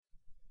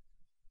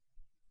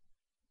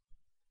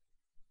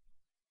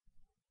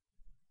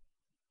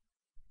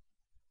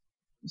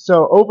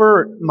So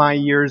over my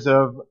years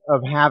of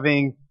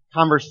having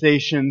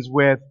conversations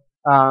with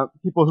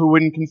people who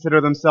wouldn't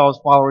consider themselves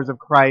followers of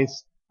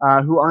Christ,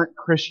 who aren't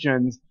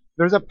Christians,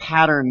 there's a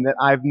pattern that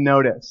I've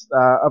noticed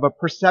of a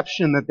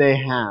perception that they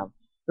have.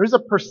 There's a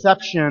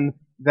perception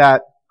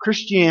that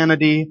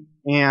Christianity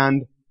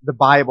and the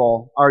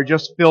Bible are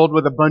just filled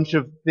with a bunch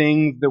of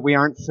things that we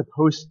aren't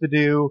supposed to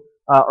do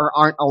or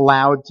aren't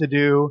allowed to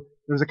do.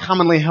 There's a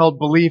commonly held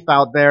belief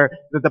out there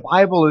that the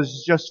Bible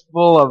is just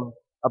full of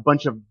a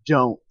bunch of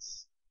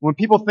don'ts. When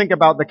people think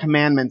about the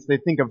commandments, they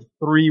think of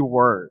 3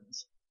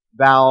 words.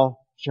 Thou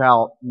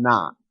shalt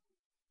not.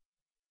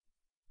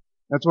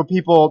 That's what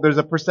there's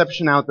a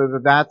perception out there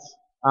that that's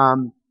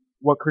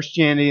what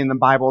Christianity and the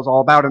Bible is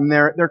all about, and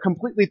they're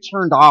completely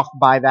turned off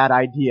by that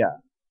idea.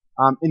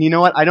 And you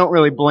know what? I don't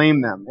really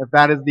blame them. If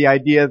that is the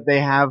idea that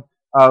they have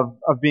of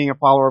being a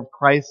follower of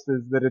Christ,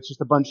 is that it's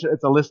just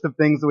it's a list of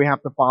things that we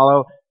have to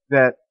follow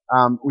that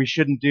we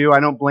shouldn't do, I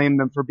don't blame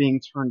them for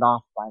being turned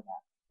off by that.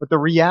 But the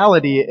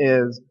reality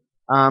is,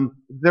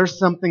 there's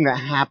something that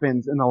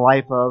happens in the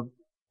life of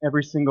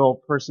every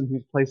single person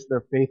who's placed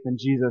their faith in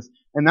Jesus,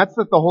 and that's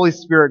that the Holy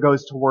Spirit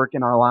goes to work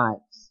in our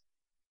lives.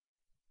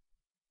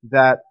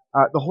 That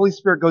the Holy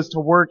Spirit goes to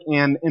work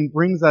and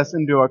brings us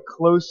into a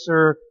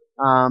closer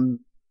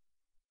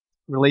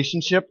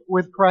relationship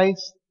with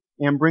Christ,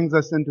 and brings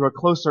us into a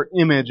closer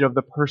image of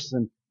the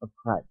person of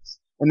Christ.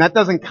 And that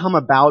doesn't come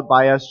about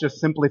by us just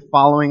simply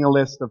following a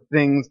list of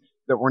things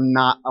that we're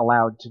not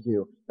allowed to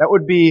do. That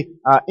would be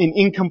an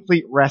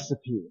incomplete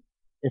recipe,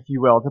 if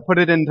you will. To put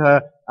it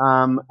into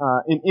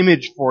an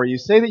image for you,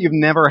 say that you've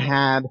never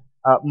had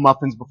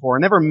muffins before,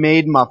 never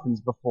made muffins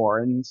before,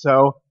 and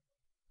so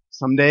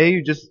someday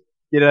you just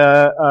get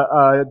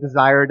a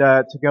desire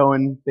to go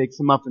and bake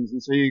some muffins.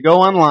 And so you go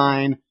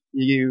online,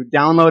 you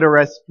download a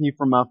recipe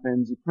for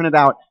muffins, you print it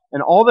out,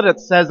 and all that it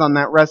says on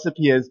that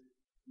recipe is,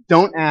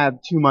 don't add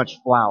too much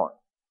flour.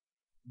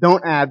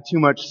 Don't add too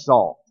much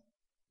salt.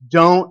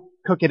 Don't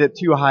cook it at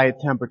too high a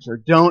temperature.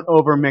 Don't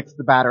overmix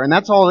the batter. And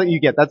that's all that you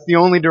get. That's the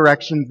only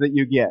directions that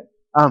you get.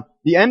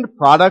 The end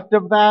product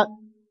of that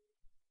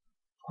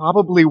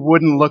probably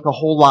wouldn't look a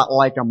whole lot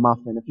like a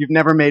muffin if you've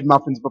never made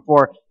muffins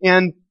before.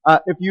 And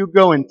if you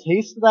go and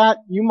taste that,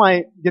 you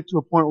might get to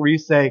a point where you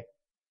say,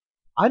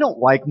 I don't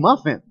like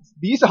muffins.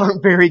 These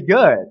aren't very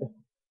good.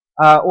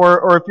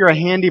 Or if you're a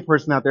handy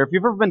person out there, if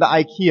you've ever been to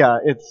IKEA,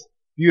 it's a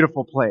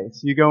beautiful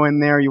place. You go in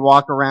there, you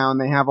walk around,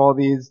 they have all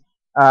these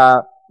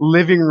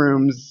living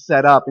rooms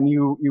set up, and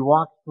you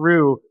walk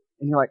through,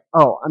 and you're like,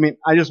 oh,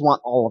 I just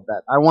want all of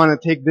that. I want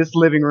to take this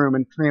living room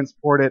and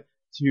transport it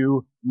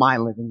to my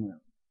living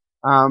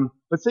room.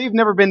 But say you've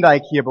never been to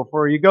IKEA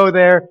before. You go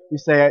there, you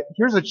say,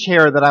 here's a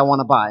chair that I want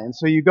to buy. And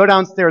so you go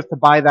downstairs to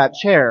buy that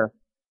chair,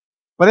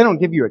 but they don't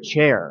give you a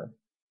chair.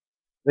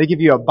 They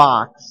give you a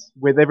box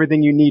with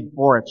everything you need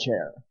for a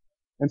chair.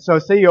 And so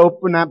say you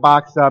open that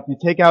box up, you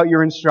take out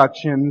your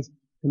instructions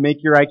to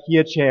make your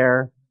IKEA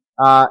chair,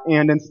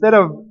 and instead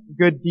of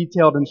good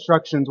detailed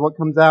instructions, what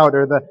comes out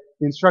are the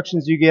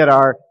instructions you get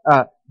are,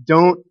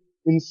 don't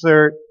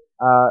insert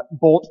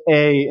bolt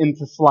A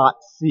into slot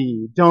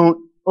C.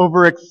 Don't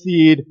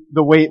overexceed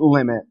the weight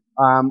limit.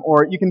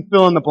 Or you can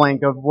fill in the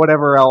blank of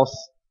whatever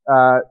else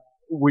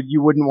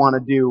you wouldn't want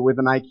to do with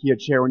an IKEA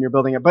chair when you're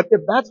building it. But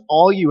if that's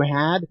all you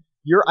had,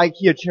 your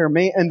IKEA chair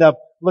may end up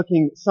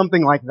looking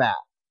something like that.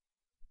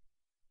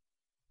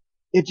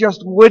 It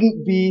just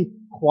wouldn't be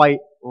quite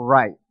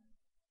right.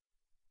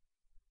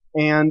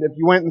 And if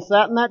you went and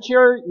sat in that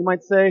chair, you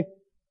might say,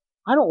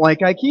 I don't like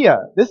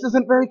IKEA. This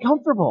isn't very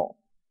comfortable.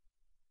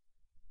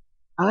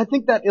 And I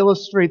think that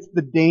illustrates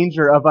the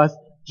danger of us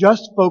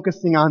just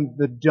focusing on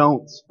the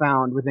don'ts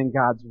found within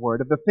God's Word,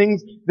 of the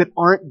things that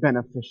aren't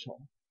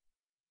beneficial.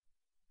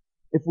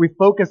 If we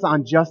focus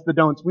on just the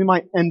don'ts, we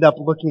might end up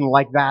looking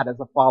like that as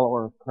a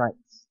follower of Christ.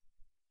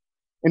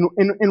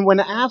 And when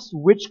asked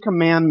which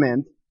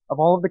commandment of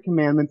all of the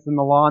commandments in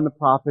the law and the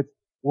prophets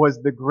was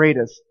the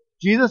greatest,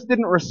 Jesus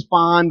didn't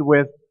respond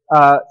with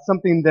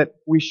something that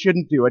we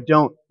shouldn't do, a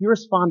don't. He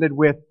responded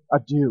with a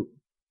do.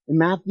 In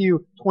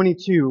Matthew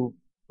 22,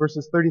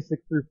 verses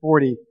 36 through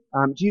 40,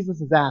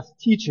 Jesus is asked,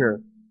 Teacher,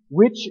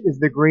 which is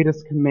the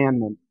greatest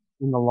commandment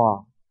in the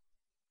law?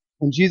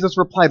 And Jesus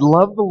replied,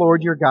 Love the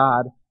Lord your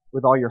God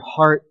with all your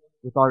heart,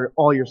 with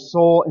all your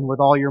soul, and with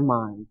all your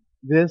mind.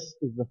 This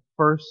is the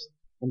first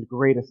and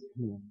greatest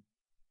commandment.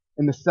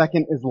 And the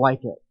second is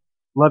like it.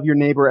 Love your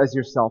neighbor as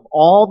yourself.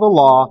 All the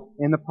law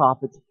and the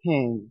prophets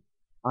hang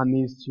on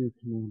these 2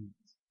 commandments.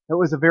 It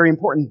was a very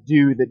important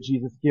do that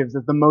Jesus gives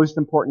as the most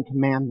important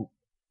commandment.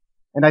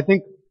 And I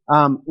think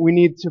we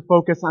need to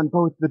focus on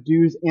both the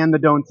do's and the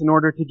don'ts in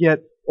order to get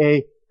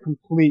a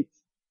complete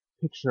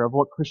picture of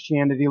what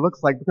Christianity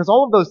looks like. Because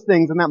all of those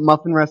things in that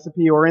muffin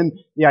recipe or in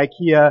the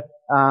IKEA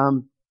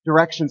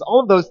directions, all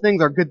of those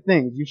things are good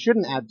things. You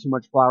shouldn't add too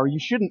much flour. You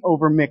shouldn't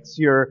overmix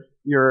your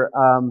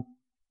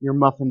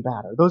muffin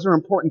batter. Those are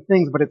important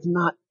things, but it's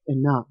not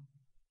enough.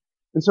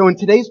 And so in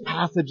today's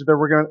passage that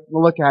we're going to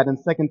look at in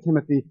 2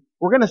 Timothy,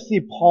 we're going to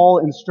see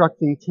Paul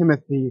instructing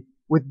Timothy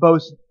with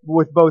both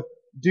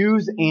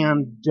do's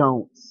and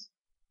don'ts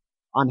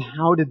on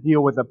how to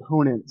deal with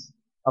opponents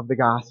of the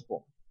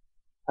gospel.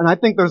 And I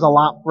think there's a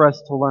lot for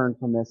us to learn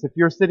from this. If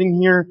you're sitting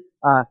here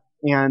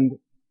and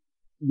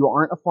you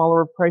aren't a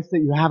follower of Christ, that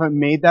you haven't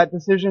made that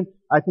decision,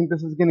 I think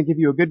this is going to give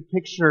you a good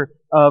picture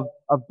of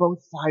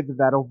both sides of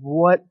that, of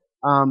what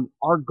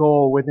our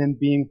goal within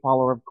being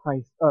followers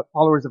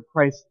of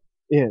Christ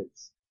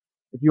is.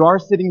 If you are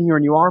sitting here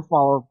and you are a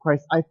follower of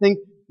Christ, I think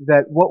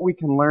that what we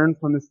can learn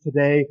from this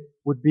today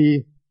would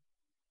be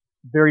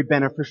very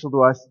beneficial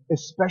to us,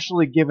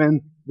 especially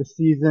given the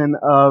season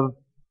of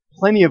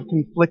plenty of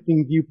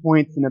conflicting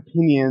viewpoints and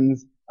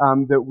opinions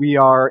that we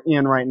are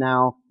in right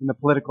now in the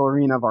political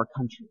arena of our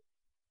country.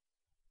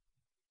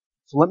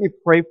 So let me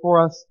pray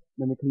for us,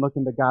 and then we can look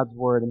into God's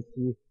Word and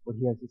see what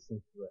He has to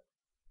say through it.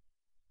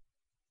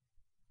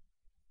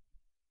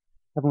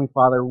 Heavenly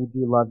Father, we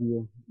do love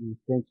You, and we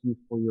thank You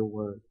for Your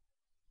Word.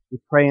 We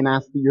pray and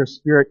ask that Your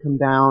Spirit come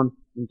down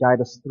and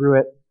guide us through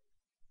it,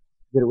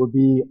 that it would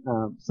be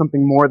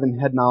something more than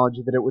head knowledge,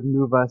 that it would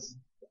move us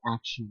to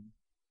action,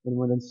 and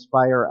would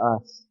inspire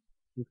us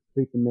to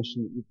complete the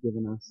mission that You've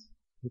given us,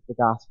 take the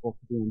gospel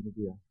to the end of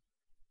the earth.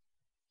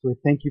 So we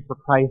thank You for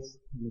Christ,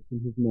 and it's in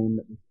His name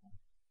that we pray.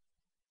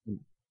 Amen.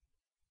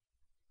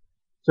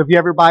 So if you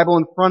have your Bible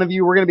in front of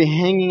you, we're going to be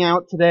hanging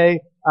out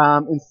today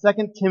in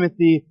 2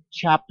 Timothy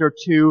chapter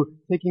 2,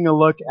 taking a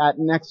look at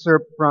an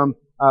excerpt from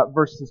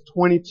verses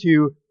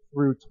 22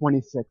 through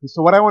 26. And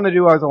so what I want to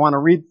do is I want to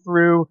read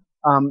through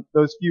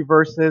those few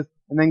verses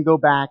and then go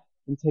back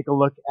and take a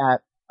look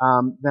at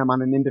them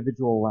on an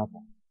individual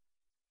level.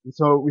 And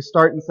so we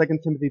start in 2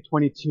 Timothy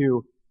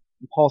 22,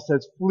 and Paul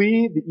says,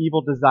 "Flee the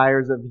evil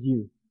desires of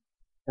youth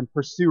and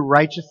pursue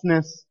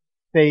righteousness,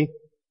 faith,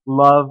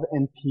 love,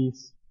 and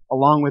peace,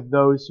 along with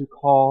those who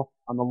call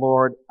on the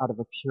Lord out of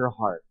a pure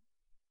heart.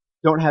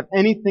 Don't have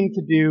anything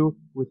to do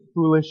with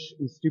foolish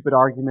and stupid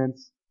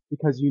arguments,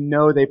 because you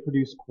know they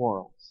produce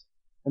quarrels.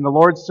 And the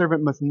Lord's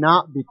servant must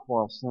not be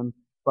quarrelsome,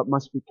 but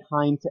must be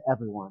kind to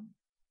everyone,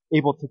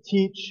 able to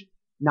teach,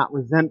 not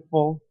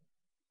resentful.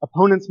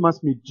 Opponents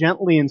must be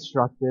gently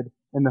instructed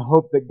in the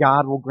hope that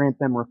God will grant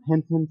them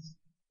repentance,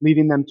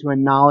 leading them to a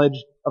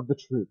knowledge of the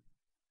truth,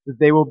 that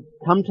they will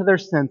come to their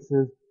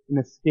senses and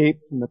escape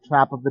from the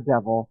trap of the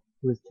devil,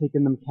 who has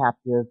taken them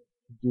captive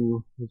to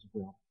do His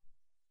will."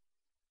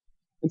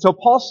 And so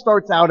Paul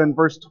starts out in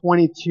verse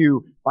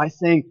 22 by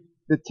saying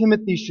that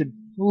Timothy should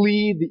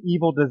flee the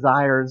evil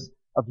desires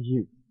of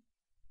youth.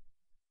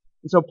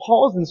 And so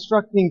Paul is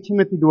instructing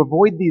Timothy to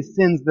avoid these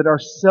sins that are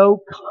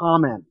so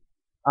common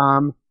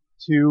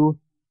to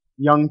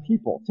young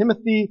people.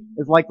 Timothy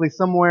is likely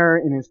somewhere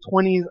in his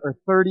 20s or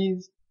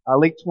 30s,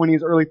 late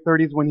 20s, early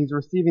 30s when he's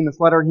receiving this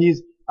letter.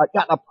 He's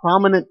got a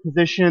prominent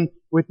position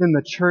within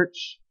the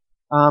church.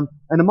 And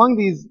among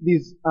these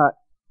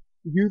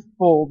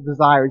youthful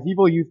desires,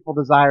 evil youthful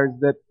desires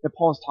that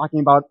Paul is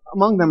talking about,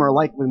 among them are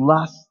likely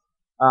lust,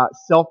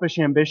 selfish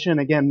ambition,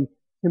 again,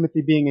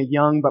 Timothy being a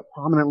young but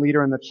prominent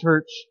leader in the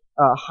church,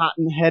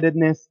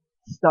 hot-headedness,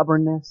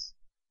 stubbornness.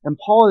 And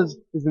Paul is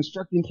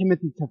instructing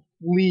Timothy to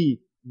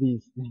flee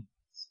these things.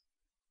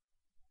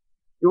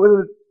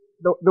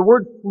 The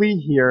word flee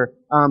here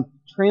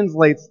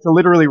translates to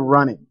literally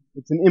running.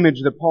 It's an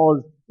image that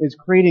Paul is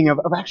creating of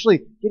actually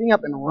getting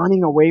up and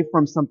running away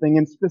from something,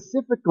 and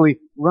specifically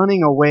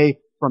running away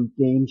from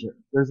danger.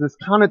 There's this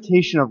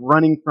connotation of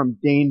running from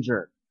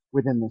danger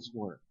within this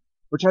word,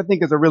 which I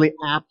think is a really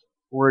apt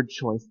word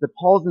choice. That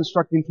Paul's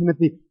instructing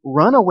Timothy,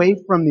 run away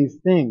from these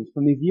things,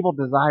 from these evil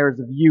desires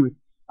of youth,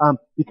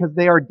 because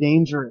they are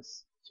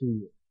dangerous to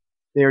you.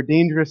 They are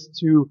dangerous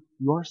to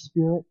your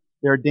spirit.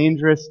 They are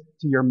dangerous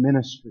to your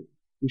ministry.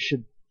 You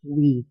should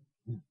flee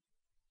them.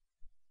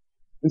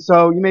 And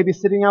so you may be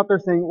sitting out there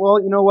saying, well,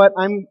 you know what?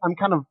 I'm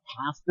kind of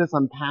past this.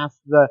 I'm past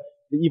the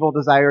evil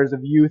desires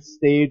of youth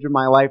stage of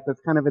my life that's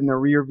kind of in the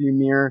rear view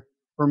mirror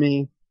for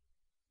me.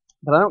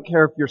 But I don't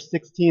care if you're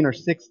 16 or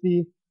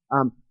 60.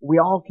 We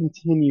all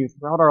continue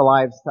throughout our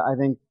lives to, I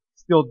think,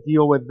 still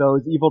deal with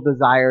those evil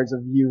desires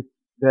of youth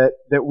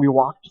that we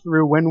walked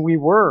through when we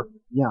were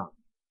young.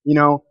 You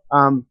know,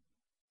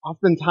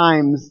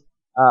 oftentimes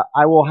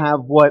I will have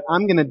what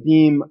I'm going to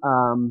deem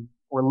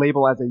or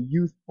label as a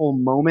youthful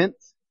moment.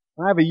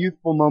 When I have a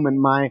youthful moment,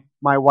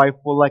 my wife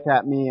will look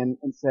at me and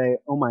say,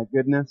 "Oh my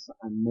goodness,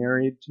 I'm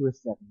married to a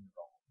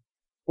 7-year-old."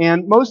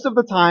 And most of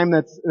the time,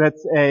 that's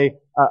a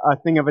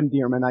thing of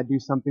endearment. I do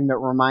something that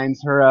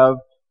reminds her of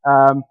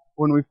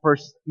when we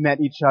first met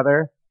each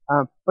other.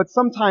 But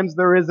sometimes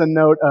there is a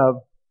note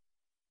of,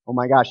 "Oh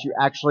my gosh, you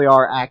actually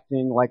are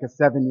acting like a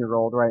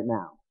 7-year-old right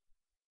now."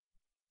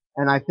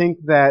 And I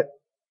think that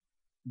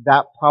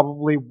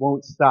probably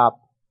won't stop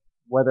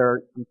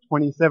whether I'm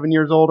 27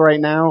 years old right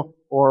now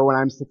or when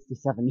I'm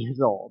 67 years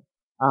old.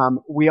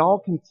 We all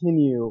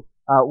continue,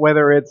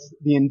 whether it's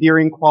the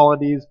endearing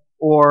qualities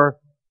or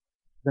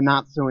the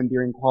not so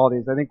endearing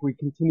qualities. I think we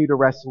continue to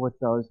wrestle with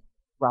those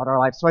throughout our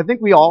life. So I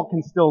think we all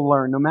can still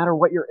learn, no matter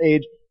what your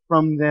age,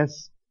 from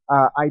this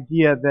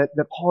idea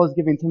that Paul is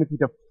giving Timothy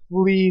to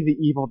flee the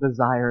evil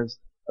desires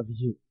of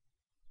youth.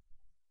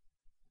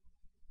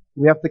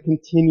 We have to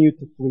continue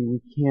to flee.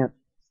 We can't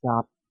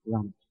stop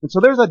running. And so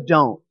there's a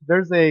don't.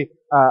 There's a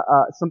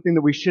something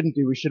that we shouldn't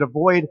do. We should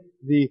avoid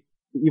the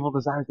evil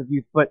desires of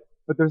youth. But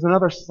there's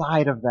another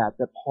side of that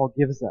Paul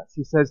gives us.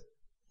 He says,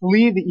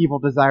 flee the evil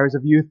desires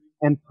of youth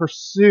and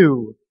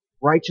pursue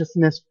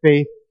righteousness,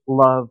 faith,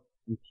 love,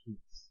 and peace.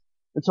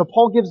 And so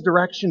Paul gives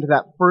direction to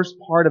that first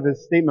part of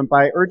his statement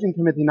by urging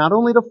Timothy not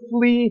only to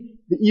flee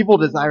the evil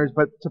desires,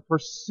 but to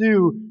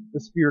pursue the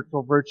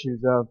spiritual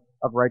virtues of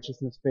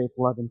righteousness, faith,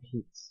 love, and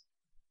peace.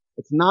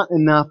 It's not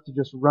enough to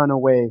just run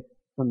away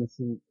from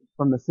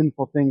the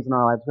sinful things in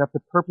our lives. We have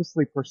to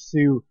purposely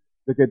pursue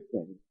the good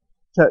things.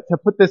 To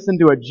put this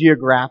into a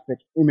geographic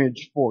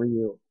image for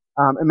you,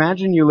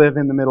 imagine you live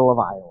in the middle of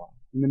Iowa,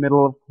 in the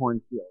middle of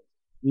cornfields.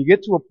 You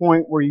get to a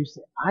point where you say,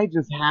 I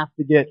just have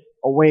to get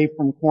away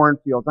from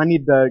cornfields. I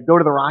need to go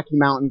to the Rocky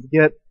Mountains,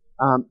 get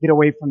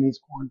away from these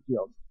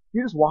cornfields.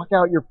 You just walk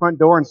out your front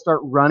door and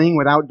start running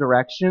without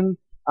direction.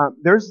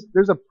 There's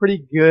a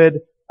pretty good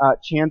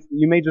chance that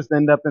you may just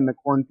end up in the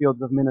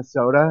cornfields of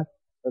Minnesota,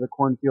 or the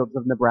cornfields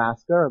of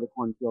Nebraska, or the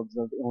cornfields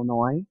of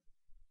Illinois.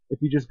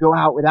 If you just go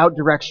out without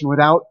direction,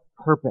 without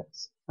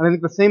purpose. And I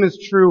think the same is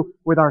true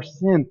with our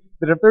sin.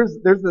 That if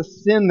there's a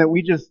sin that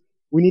we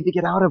need to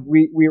get out of,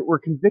 we're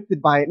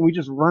convicted by it, and we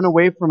just run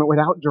away from it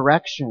without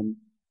direction,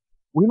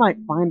 we might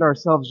find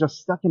ourselves just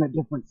stuck in a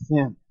different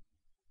sin.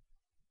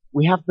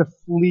 We have to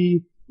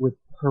flee with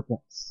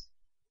purpose.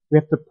 We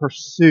have to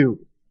pursue.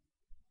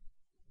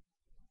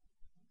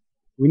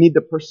 We need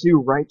to pursue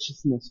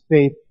righteousness,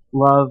 faith,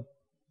 love,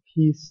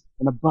 peace,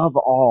 and above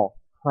all,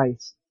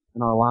 Christ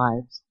in our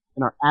lives,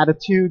 in our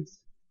attitudes,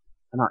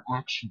 and our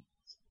actions.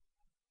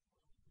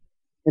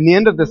 And the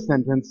end of this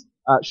sentence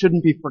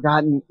shouldn't be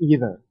forgotten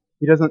either.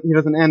 He doesn't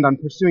end on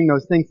pursuing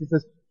those things. He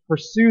says,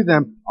 pursue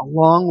them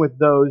along with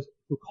those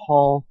who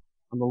call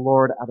on the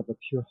Lord out of a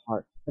pure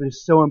heart. That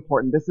is so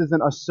important. This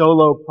isn't a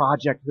solo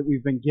project that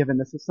we've been given.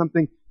 This is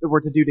something that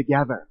we're to do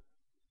together.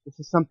 This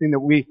is something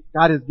that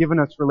God has given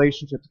us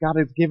relationships. God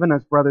has given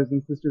us brothers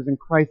and sisters in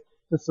Christ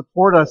to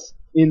support us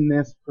in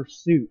this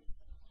pursuit.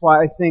 That's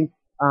why I think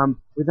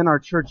within our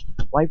church,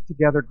 Life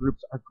Together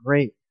groups are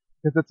great,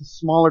 because it's a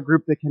smaller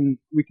group that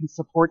we can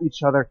support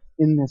each other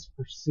in this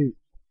pursuit.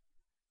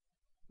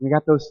 We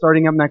got those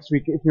starting up next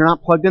week. If you're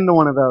not plugged into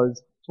one of those,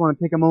 just want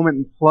to take a moment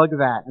and plug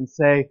that and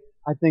say,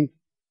 I think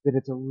that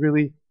it's a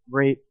really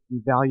great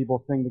and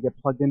valuable thing to get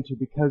plugged into,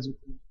 because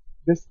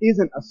this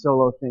isn't a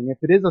solo thing. If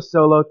it is a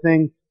solo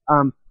thing,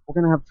 we're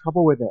going to have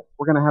trouble with it.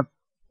 We're going to have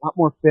a lot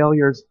more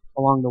failures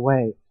along the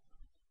way.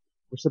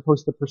 We're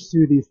supposed to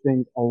pursue these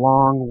things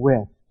along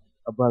with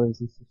our brothers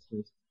and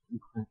sisters in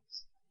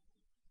Christ.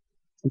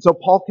 And so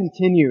Paul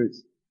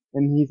continues,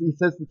 and he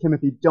says to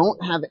Timothy,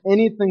 don't have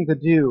anything to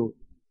do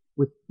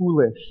with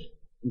foolish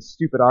and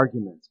stupid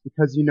arguments,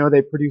 because you know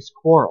they produce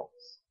quarrels.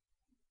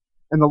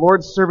 And the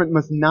Lord's servant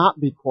must not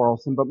be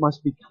quarrelsome, but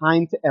must be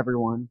kind to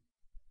everyone,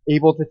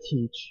 able to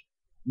teach,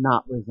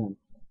 not resentful.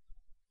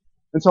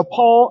 And so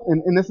Paul,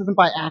 and this isn't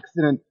by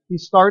accident, he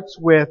starts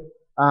with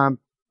the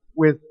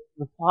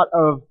thought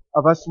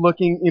of us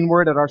looking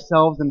inward at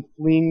ourselves and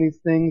fleeing these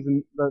things,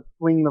 and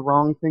fleeing the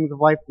wrong things of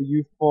life, the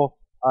youthful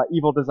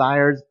evil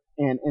desires,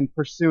 and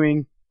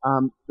pursuing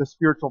the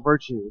spiritual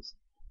virtues.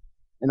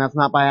 And that's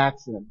not by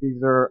accident.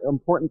 These are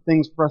important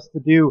things for us to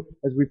do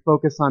as we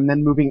focus on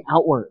then moving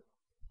outward.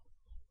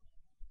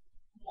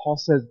 Paul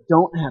says,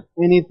 don't have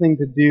anything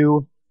to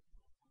do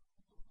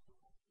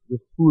with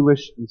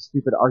foolish and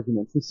stupid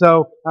arguments. And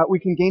so we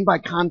can gain by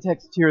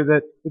context here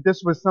that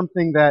this was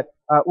something that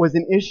was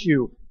an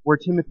issue where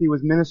Timothy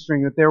was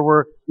ministering, that there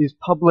were these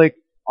public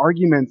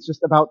arguments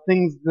just about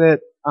things that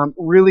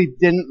really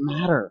didn't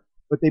matter,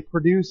 but they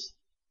produced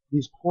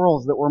these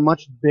quarrels that were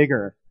much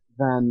bigger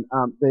than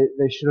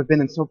they should have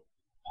been. And so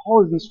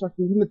Paul is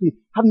instructing Timothy,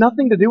 have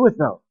nothing to do with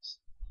those.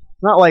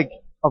 It's not like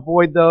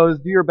avoid those,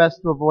 do your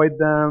best to avoid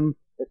them.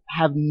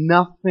 Have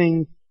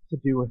nothing to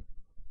do with them.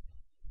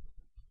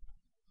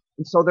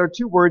 And so there are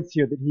two words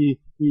here that he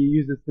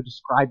uses to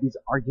describe these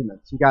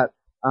arguments. You got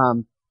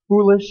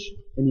foolish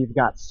and you've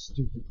got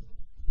stupid.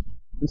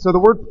 And so the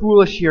word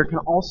foolish here can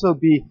also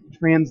be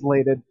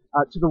translated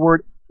to the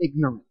word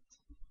ignorant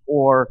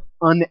or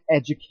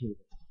uneducated.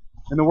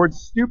 And the word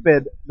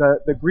stupid,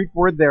 the Greek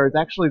word there, is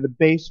actually the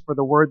base for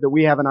the word that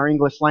we have in our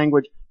English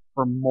language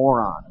for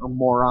moron or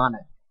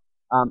moronic.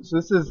 So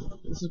this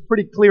is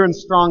pretty clear and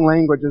strong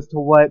language as to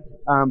what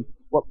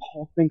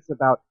Paul thinks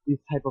about these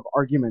type of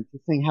arguments.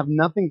 He's saying have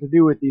nothing to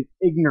do with these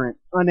ignorant,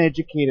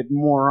 uneducated,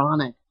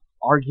 moronic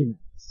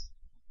arguments.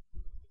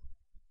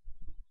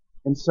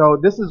 And so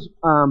this is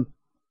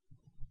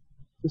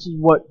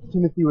what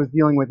Timothy was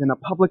dealing with in a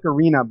public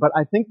arena, but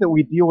I think that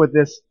we deal with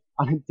this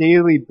on a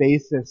daily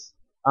basis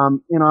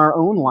in our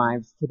own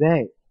lives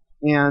today.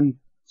 And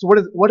so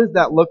what does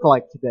that look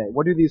like today?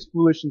 What are these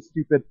foolish and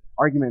stupid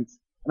arguments?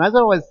 And as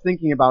I was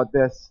thinking about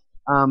this,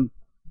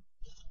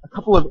 a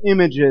couple of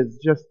images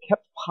just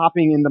kept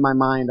popping into my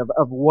mind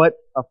of what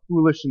a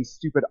foolish and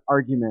stupid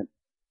argument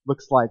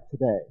looks like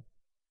today.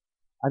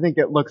 I think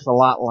it looks a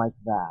lot like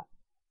that.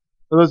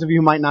 For those of you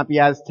who might not be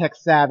as tech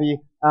savvy,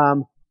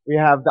 We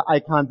have the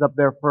icons up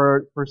there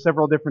for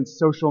several different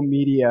social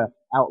media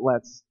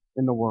outlets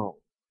in the world.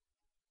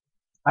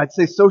 I'd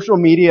say social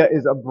media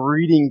is a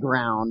breeding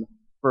ground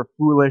for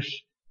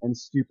foolish and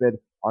stupid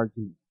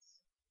arguments.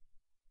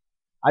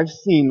 I've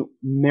seen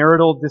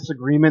marital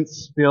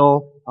disagreements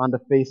spill onto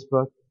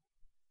Facebook.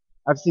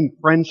 I've seen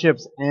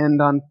friendships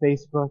end on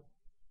Facebook.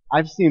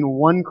 I've seen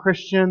one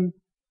Christian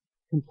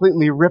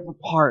completely rip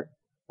apart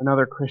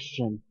another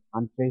Christian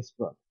on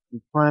Facebook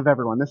in front of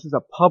everyone. This is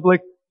a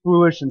public,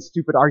 foolish, and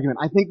stupid argument.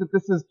 I think that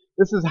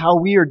this is how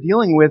we are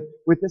dealing with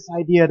this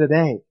idea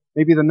today.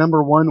 Maybe the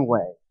number one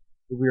way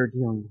that we are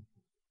dealing with it.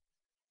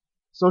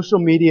 Social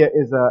media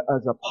is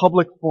a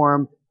public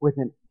forum with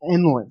an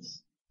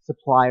endless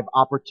supply of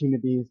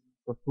opportunities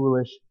for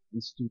foolish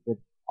and stupid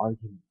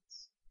arguments.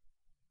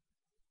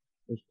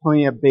 There's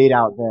plenty of bait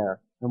out there,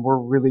 and we're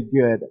really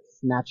good at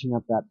snatching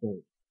up that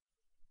bait.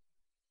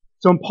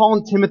 So in Paul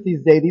and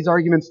Timothy's day, these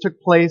arguments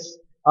took place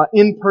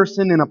in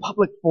person in a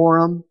public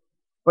forum.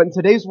 But in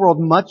today's world,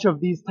 much of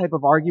these type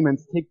of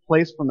arguments take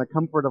place from the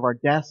comfort of our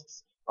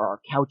desks or our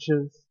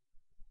couches.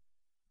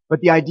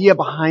 But the idea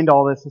behind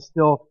all this is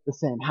still the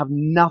same. Have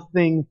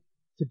nothing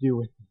to do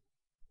with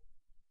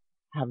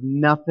it. Have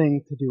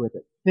nothing to do with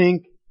it.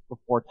 Think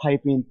before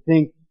typing.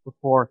 Think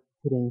before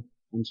hitting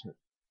enter.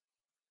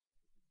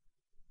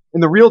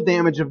 And the real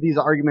damage of these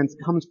arguments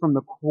comes from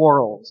the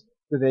quarrels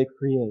that they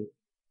create.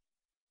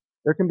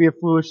 There can be a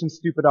foolish and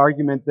stupid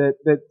argument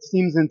that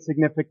seems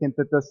insignificant,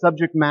 that the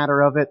subject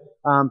matter of it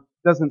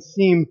doesn't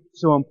seem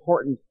so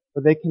important,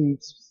 but they can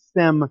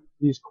stem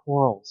these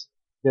quarrels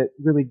that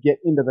really get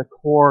into the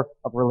core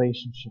of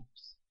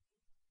relationships.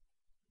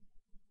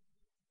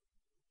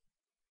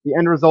 The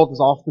end result is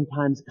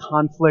oftentimes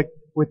conflict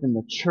within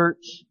the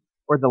church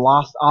or the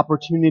lost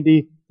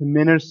opportunity to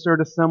minister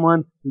to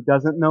someone who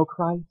doesn't know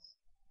Christ.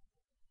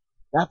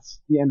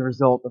 That's the end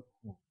result of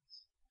quarrels.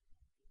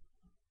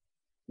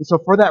 And so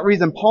for that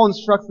reason, Paul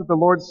instructs that the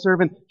Lord's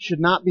servant should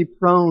not be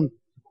prone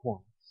to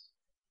quarrels.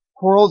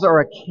 Quarrels are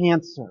a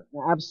cancer,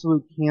 an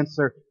absolute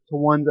cancer to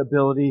one's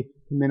ability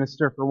to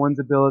minister, for one's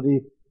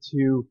ability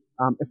to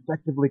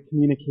effectively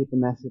communicate the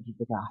message of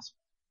the gospel.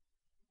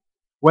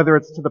 Whether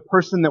it's to the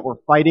person that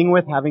we're fighting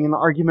with, having an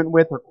argument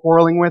with, or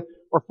quarreling with,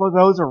 or for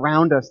those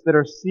around us that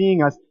are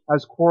seeing us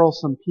as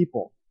quarrelsome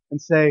people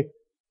and say,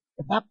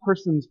 if that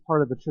person's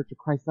part of the Church of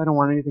Christ, I don't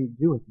want anything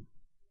to do with them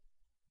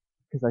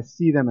because I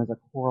see them as a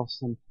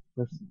quarrelsome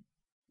person.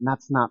 And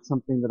that's not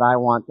something that I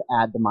want to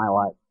add to my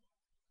life.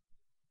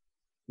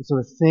 And so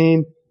the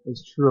same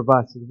is true of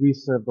us as we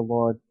serve the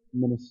Lord,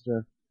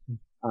 minister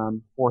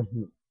for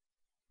Him.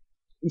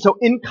 And so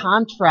in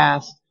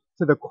contrast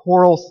to the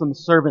quarrelsome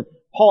servant,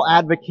 Paul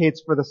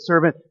advocates for the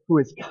servant who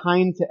is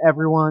kind to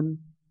everyone,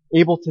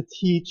 able to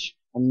teach,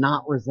 and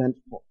not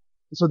resentful.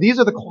 And so these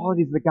are the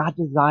qualities that God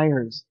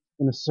desires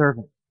in a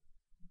servant.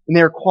 And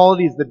they are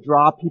qualities that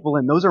draw people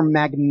in. Those are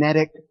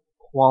magnetic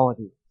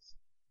qualities.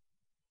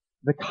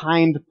 The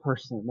kind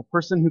person, the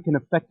person who can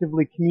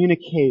effectively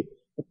communicate,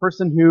 the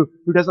person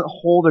who doesn't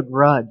hold a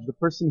grudge, the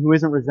person who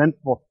isn't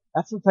resentful,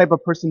 that's the type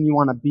of person you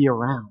want to be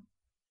around.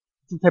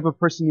 It's the type of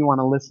person you want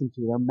to listen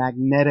to. They're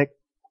magnetic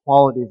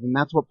qualities. And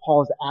that's what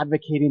Paul is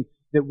advocating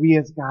that we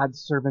as God's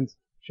servants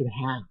should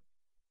have.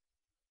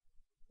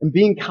 And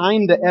being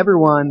kind to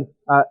everyone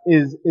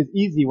is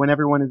easy when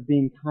everyone is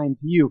being kind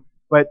to you.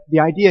 But the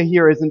idea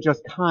here isn't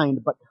just kind,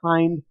 but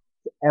kind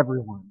to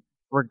everyone,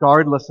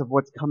 regardless of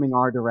what's coming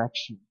our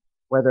direction.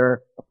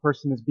 Whether a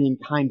person is being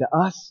kind to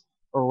us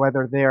or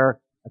whether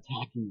they're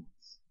attacking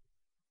us.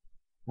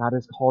 God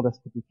has called us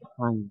to be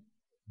kind.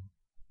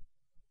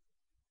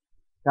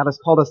 God has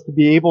called us to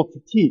be able to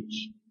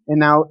teach. And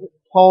now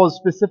Paul is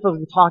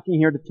specifically talking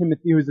here to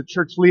Timothy, who's a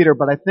church leader,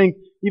 but I think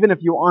even if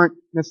you aren't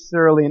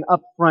necessarily an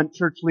upfront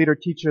church leader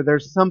teacher,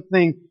 there's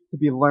something to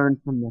be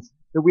learned from this.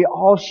 That we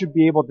all should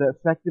be able to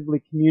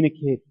effectively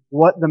communicate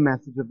what the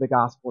message of the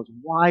gospel is,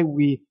 why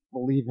we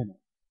believe in it.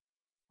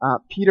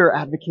 Peter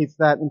advocates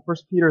that in 1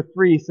 Peter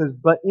 3. He says,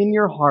 "But in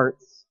your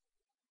hearts,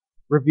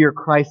 revere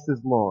Christ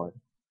as Lord.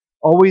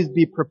 Always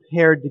be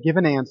prepared to give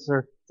an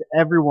answer to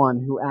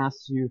everyone who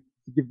asks you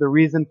to give the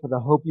reason for the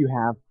hope you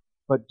have,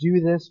 but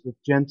do this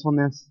with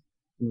gentleness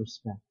and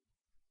respect."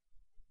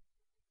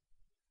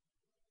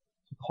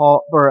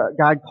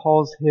 God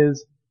calls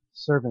His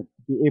servant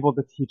to be able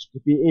to teach, to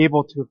be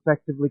able to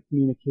effectively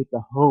communicate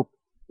the hope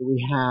that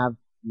we have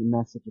in the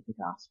message of the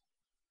gospel.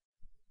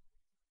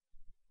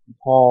 And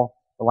Paul,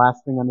 the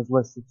last thing on his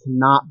list, is to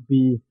not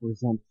be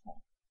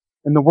resentful.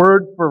 And the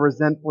word for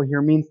resentful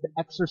here means to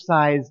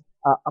exercise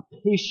a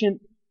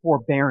patient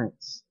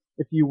forbearance,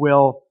 if you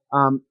will,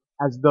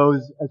 as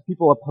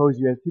people oppose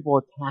you, as people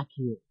attack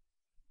you.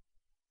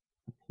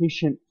 A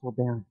patient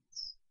forbearance.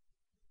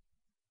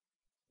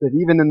 That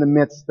even in the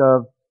midst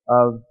of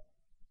a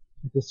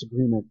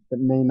disagreement that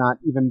may not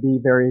even be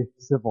very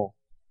civil,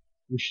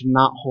 we should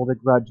not hold a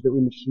grudge, that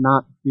we should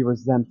not be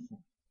resentful.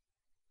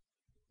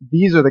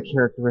 These are the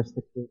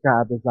characteristics that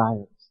God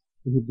desires.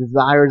 And He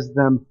desires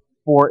them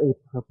for a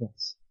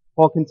purpose.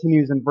 Paul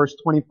continues in verse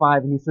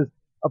 25 and he says,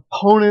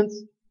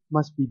 "Opponents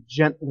must be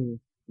gently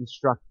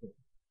instructed,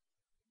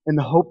 in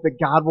the hope that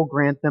God will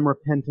grant them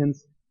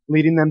repentance,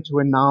 leading them to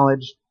a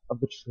knowledge of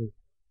the truth.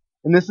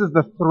 And this is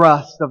the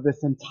thrust of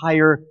this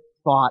entire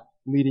thought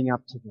leading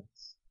up to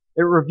this.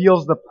 It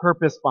reveals the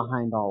purpose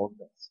behind all of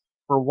this,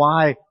 for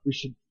why we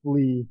should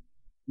flee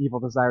evil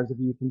desires of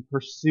youth and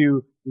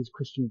pursue these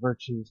Christian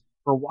virtues,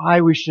 for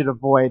why we should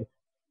avoid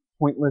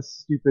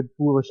pointless, stupid,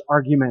 foolish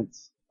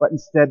arguments, but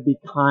instead be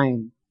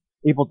kind,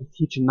 able to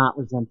teach and not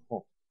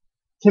resentful.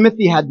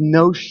 Timothy had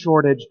no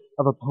shortage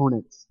of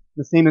opponents.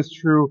 The same is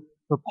true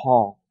for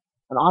Paul.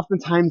 And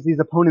oftentimes these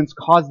opponents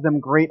caused them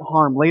great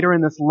harm. Later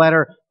in this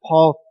letter,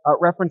 Paul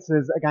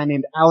references a guy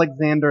named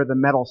Alexander the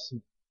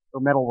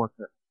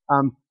metalworker,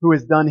 who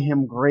has done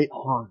him great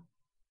harm.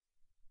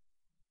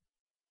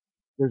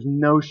 There's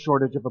no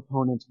shortage of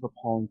opponents for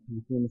Paul and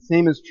Timothy. And the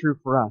same is true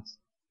for us.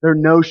 There are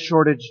no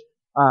shortage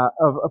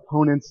of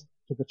opponents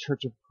to the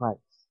Church of Christ.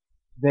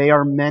 They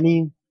are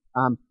many.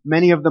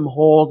 Many of them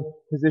hold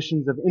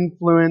positions of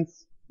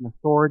influence and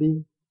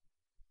authority.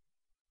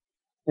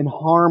 And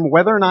harm,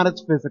 whether or not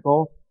it's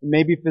physical, it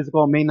may be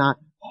physical, it may not,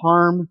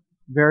 harm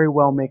very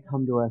well may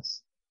come to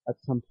us at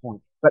some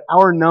point. But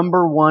our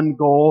number one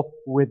goal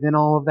within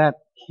all of that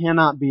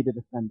cannot be to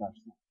defend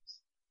ourselves.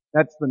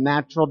 That's the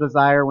natural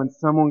desire when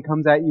someone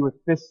comes at you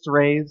with fists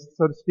raised,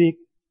 so to speak,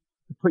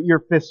 to put your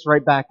fists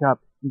right back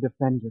up and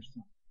defend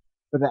yourself.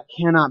 But that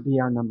cannot be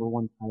our number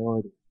one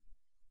priority.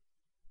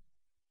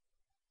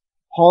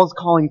 Paul is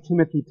calling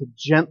Timothy to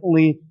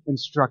gently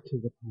instruct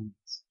his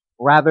opponents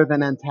rather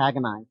than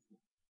antagonize them.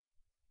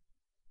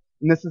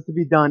 And this is to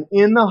be done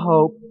in the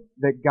hope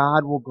that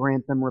God will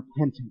grant them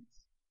repentance,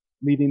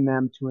 leading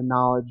them to a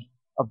knowledge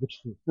of the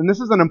truth. And this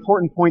is an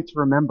important point to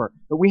remember,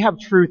 that we have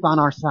truth on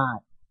our side.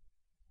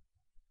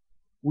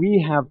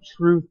 We have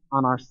truth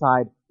on our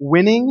side.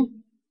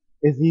 Winning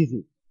is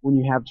easy when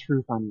you have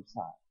truth on your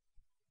side.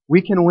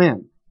 We can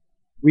win.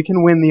 We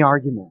can win the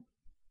argument.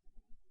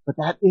 But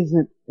that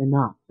isn't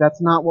enough.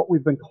 That's not what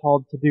we've been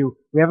called to do.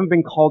 We haven't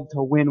been called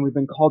to win. We've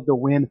been called to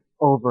win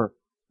over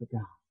to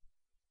God.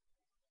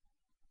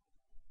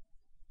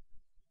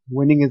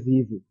 Winning is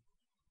easy,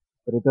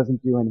 but it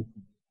doesn't do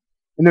anything.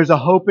 And there's a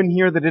hope in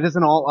here that it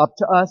isn't all up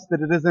to us,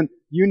 that it isn't,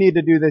 you need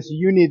to do this,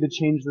 you need to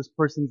change this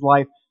person's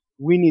life.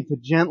 We need to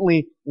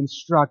gently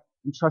instruct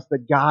and trust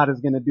that God is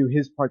going to do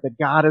His part, that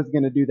God is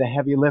going to do the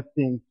heavy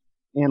lifting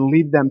and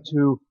lead them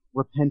to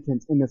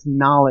repentance in this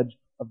knowledge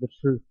of the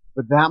truth.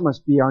 But that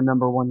must be our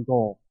number one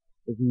goal,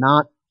 is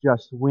not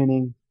just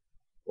winning,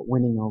 but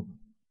winning over.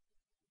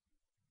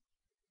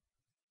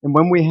 And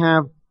when we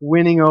have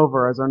winning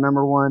over as our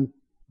number one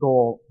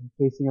goal,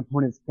 facing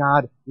opponents,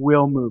 God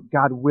will move.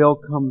 God will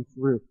come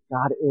through.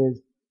 God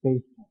is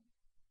faithful.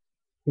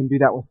 We can do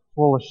that with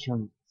full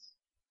assurance.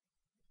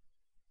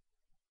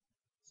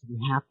 So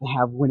we have to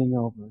have winning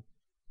over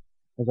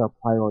as our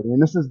priority.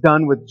 And this is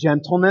done with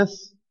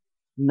gentleness,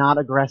 not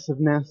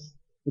aggressiveness.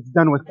 It's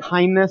done with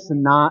kindness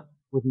and not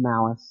with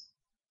malice.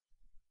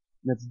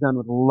 And it's done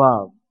with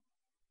love,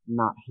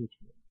 not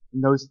hatred.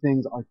 And those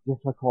things are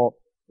difficult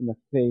in the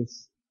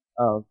face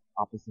of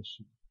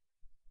opposition.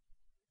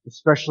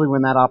 Especially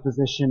when that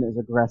opposition is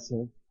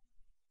aggressive.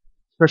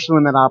 Especially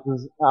when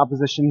that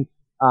opposition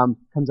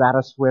comes at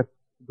us with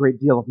a great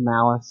deal of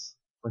malice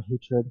or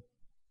hatred.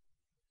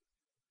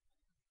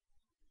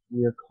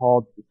 We are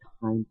called to be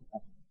kind to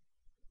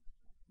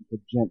everyone, to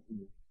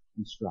gently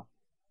instruct.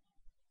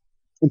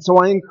 And so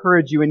I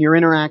encourage you in your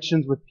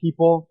interactions with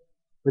people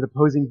with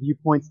opposing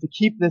viewpoints to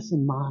keep this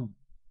in mind.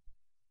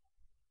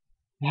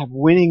 To have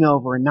winning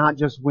over and not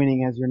just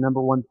winning as your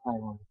number one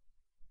priority.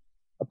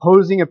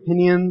 Opposing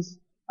opinions,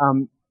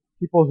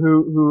 people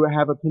who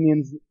have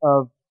opinions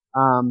of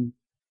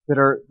that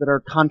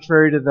are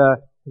contrary to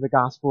the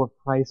gospel of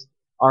Christ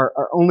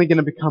are only going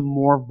to become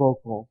more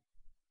vocal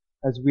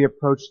as we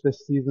approach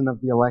this season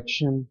of the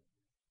election.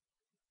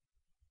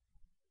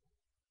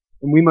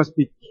 And we must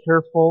be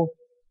careful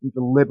and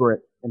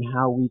deliberate in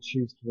how we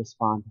choose to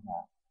respond to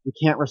that. We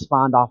can't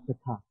respond off the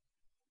cuff.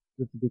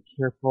 We have to be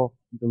careful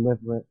and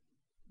deliberate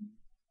and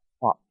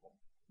thoughtful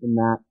in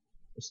that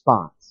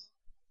response.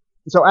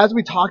 So as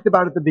we talked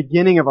about at the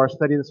beginning of our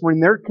study this morning,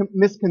 there are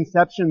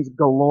misconceptions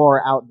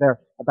galore out there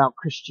about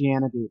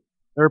Christianity.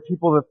 There are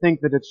people that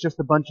think that it's just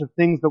a bunch of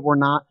things that we're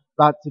not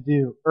about to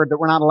do, or that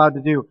we're not allowed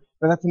to do.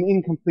 But that's an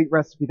incomplete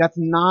recipe. That's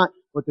not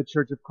what the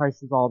Church of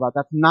Christ is all about.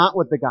 That's not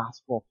what the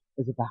gospel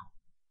is about.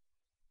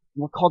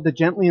 And we're called to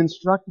gently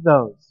instruct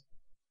those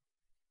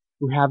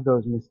who have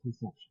those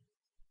misconceptions.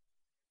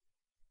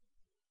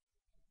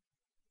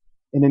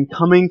 And in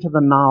coming to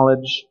the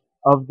knowledge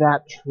of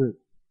that truth,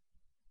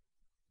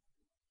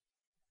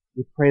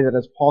 we pray that,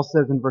 as Paul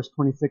says in verse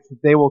 26,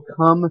 that they will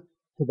come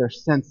to their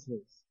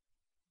senses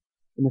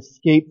and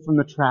escape from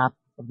the trap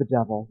of the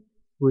devil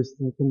who has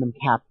taken them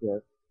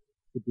captive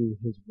to do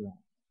his will.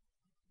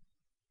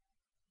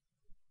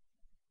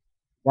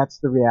 That's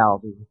the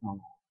reality with all of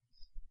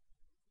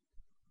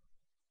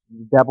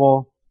this. The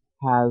devil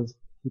has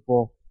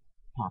people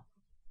captive.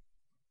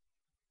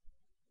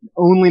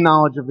 Only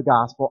knowledge of the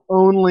gospel,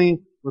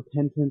 only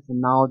repentance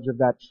and knowledge of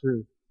that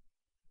truth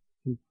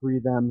can free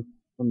them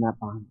from that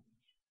bondage.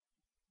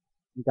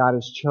 And God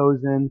has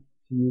chosen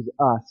to use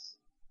us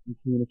in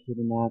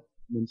communicating that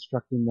and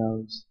instructing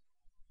those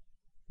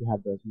who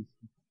have those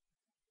misconceptions.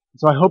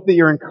 So I hope that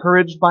you're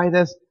encouraged by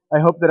this.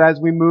 I hope that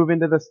as we move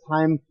into this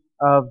time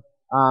of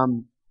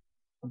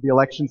the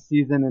election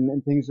season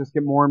and things just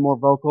get more and more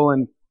vocal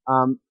and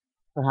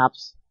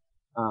perhaps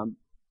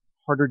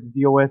harder to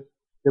deal with,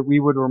 that we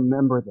would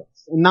remember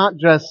this. And not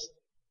just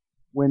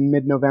when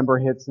mid-November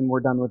hits and we're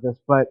done with this,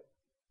 but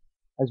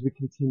as we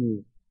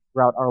continue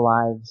throughout our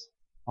lives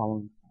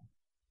following Christ.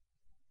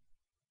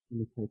 Let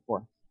me pray for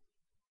us.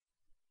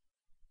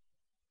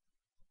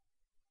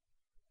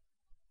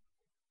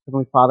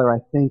 Heavenly Father, I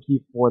thank you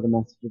for the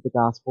message of the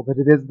gospel, that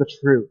it is the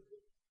truth,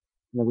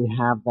 and that we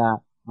have that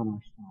on our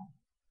side.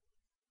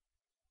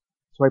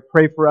 So I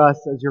pray for us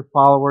as your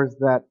followers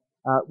that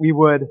we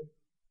would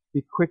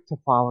be quick to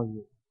follow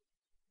you.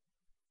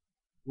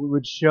 We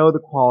would show the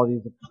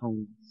qualities of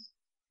kindness.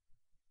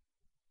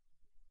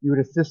 You would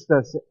assist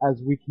us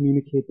as we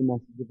communicate the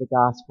message of the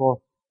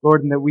gospel,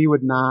 Lord, and that we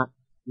would not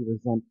be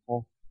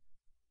resentful.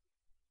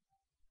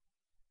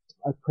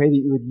 I pray that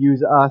you would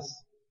use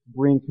us,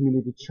 Berean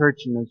Community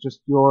Church, and as just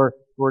your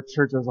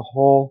church as a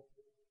whole,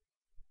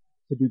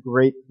 to do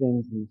great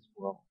things in this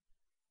world.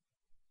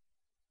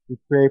 We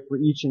pray for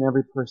each and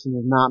every person who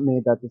has not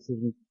made that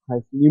decision for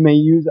Christ, that you may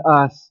use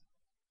us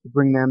to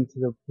bring them to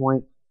the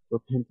point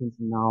of repentance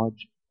and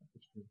knowledge of the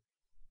truth.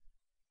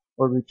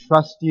 Lord, we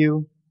trust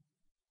you.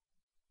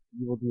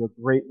 You will do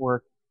a great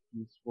work in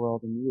this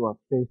world, and you are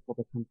faithful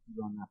to come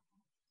through on that.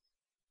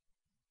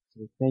 So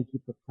we thank you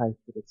for Christ,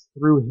 that it's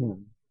through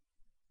him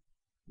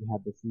we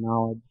have this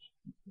knowledge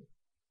and faith.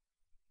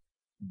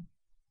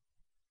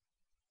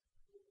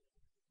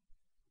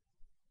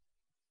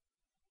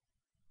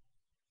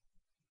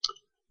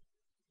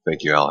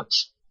 Thank you,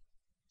 Alex.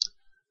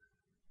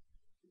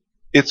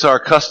 It's our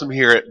custom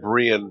here at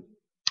Berean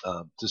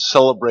to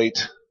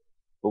celebrate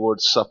the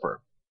Lord's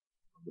Supper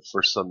on the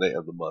first Sunday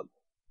of the month.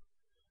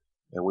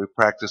 And we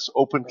practice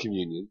open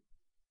communion.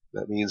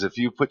 That means if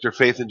you put your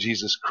faith in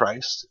Jesus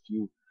Christ, if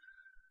you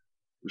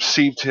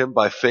received him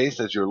by faith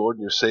as your Lord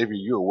and your Savior,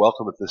 you are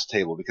welcome at this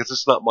table. Because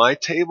it's not my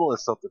table,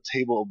 it's not the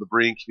table of the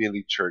Berean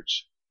Community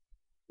Church.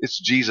 It's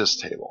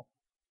Jesus' table.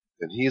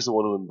 And he is the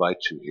one who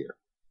invites you here.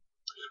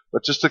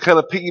 But just to kind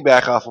of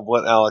piggyback off of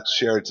what Alex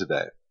shared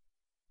today,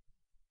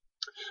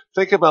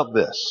 think about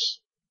this.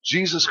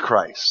 Jesus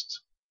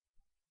Christ,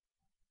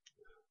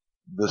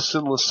 the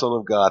sinless Son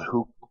of God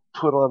who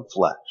put on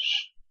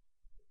flesh,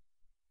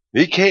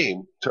 he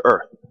came to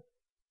earth.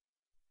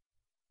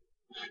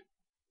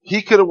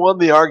 He could have won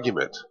the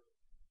argument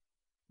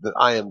that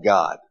I am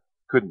God,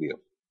 couldn't he have?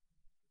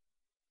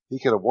 He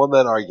could have won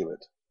that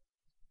argument.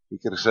 He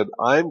could have said,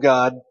 I am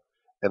God,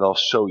 and I'll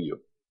show you,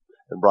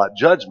 and brought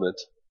judgment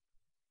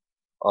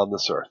on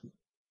this earth.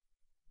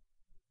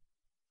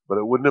 But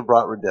it wouldn't have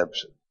brought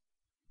redemption.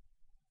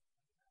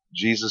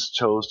 Jesus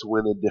chose to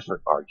win a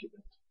different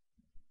argument.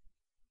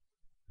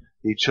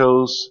 He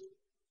chose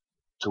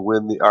to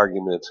win the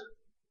argument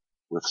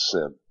with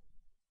sin.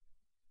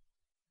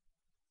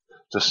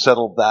 To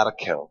settle that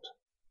account.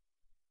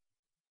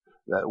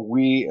 That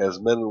we as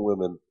men and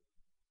women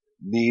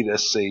need a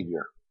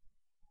Savior.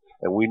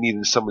 And we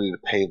needed somebody to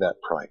pay that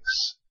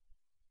price.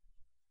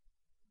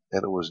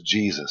 And it was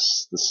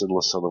Jesus, the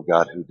sinless Son of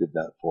God, who did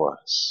that for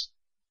us.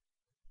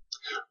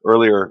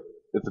 Earlier,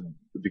 at the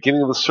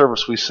beginning of the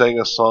service, we sang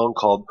a song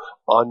called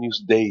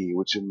Agnus Dei,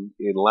 which in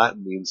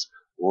Latin means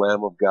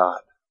Lamb of God,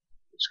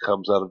 which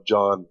comes out of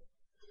John,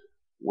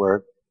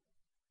 where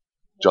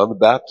John the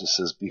Baptist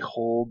says,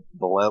 Behold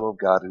the Lamb of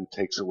God who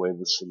takes away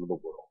the sin of the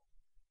world.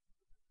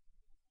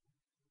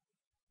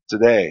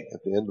 Today,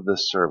 at the end of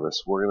this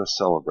service, we're going to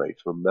celebrate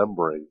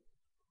remembering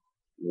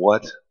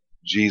what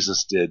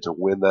Jesus did to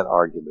win that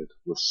argument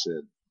with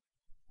sin.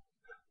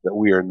 That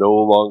we are no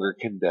longer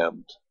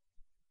condemned,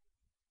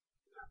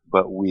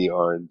 but we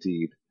are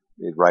indeed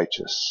made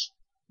righteous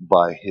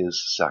by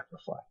his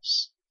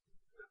sacrifice.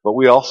 But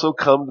we also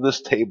come to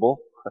this table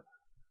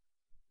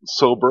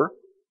sober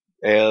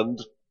and,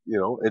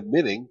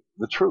 admitting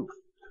the truth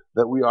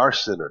that we are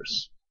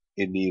sinners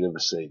in need of a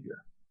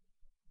Savior.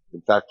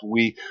 In fact,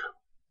 we,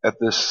 at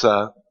this,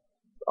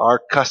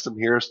 our custom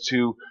here is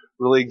to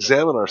really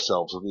examine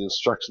ourselves in the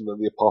instruction that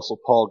the Apostle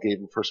Paul gave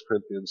in 1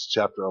 Corinthians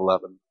chapter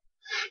 11.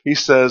 He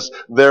says,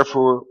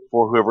 Therefore,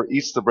 for whoever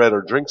eats the bread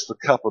or drinks the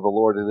cup of the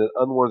Lord in an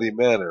unworthy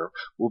manner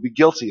will be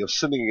guilty of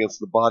sinning against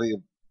the body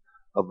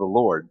of the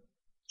Lord,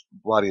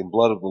 body and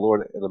blood of the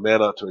Lord, and a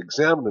man ought to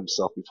examine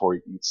himself before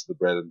he eats the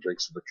bread and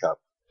drinks of the cup.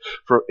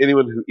 For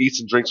anyone who eats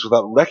and drinks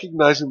without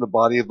recognizing the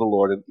body of the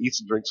Lord and eats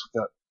and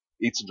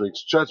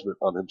drinks judgment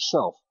on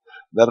himself.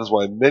 That is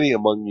why many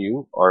among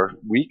you are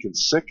weak and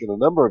sick, and a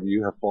number of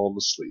you have fallen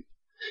asleep.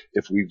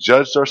 If we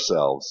judged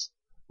ourselves,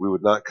 we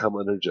would not come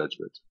under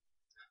judgment.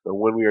 But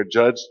when we are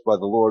judged by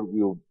the Lord,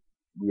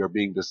 we are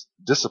being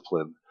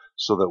disciplined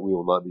so that we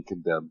will not be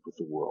condemned with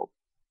the world.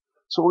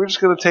 So we're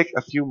just going to take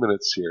a few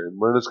minutes here, and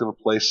Myrna's going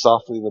to play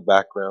softly in the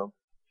background.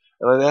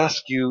 And I'd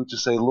ask you to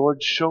say,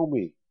 Lord, show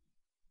me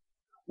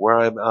where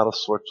I am out of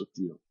sorts with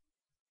you,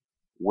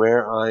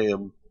 where I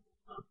am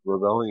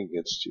rebelling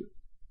against you,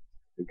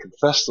 and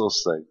confess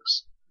those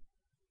things.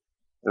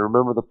 And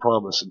remember the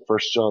promise in 1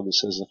 John that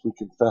says if we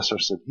confess our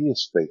sin, He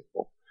is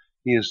faithful.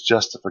 He is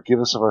just to forgive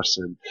us of our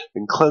sin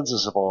and cleanse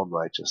us of all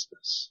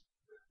unrighteousness.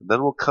 And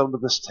then we'll come to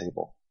this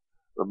table,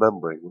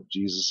 remembering what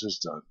Jesus has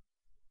done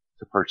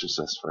to purchase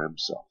us for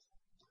Himself.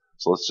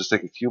 So let's just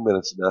take a few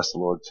minutes and ask the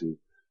Lord to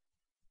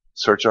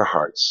search our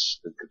hearts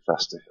and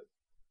confess to Him.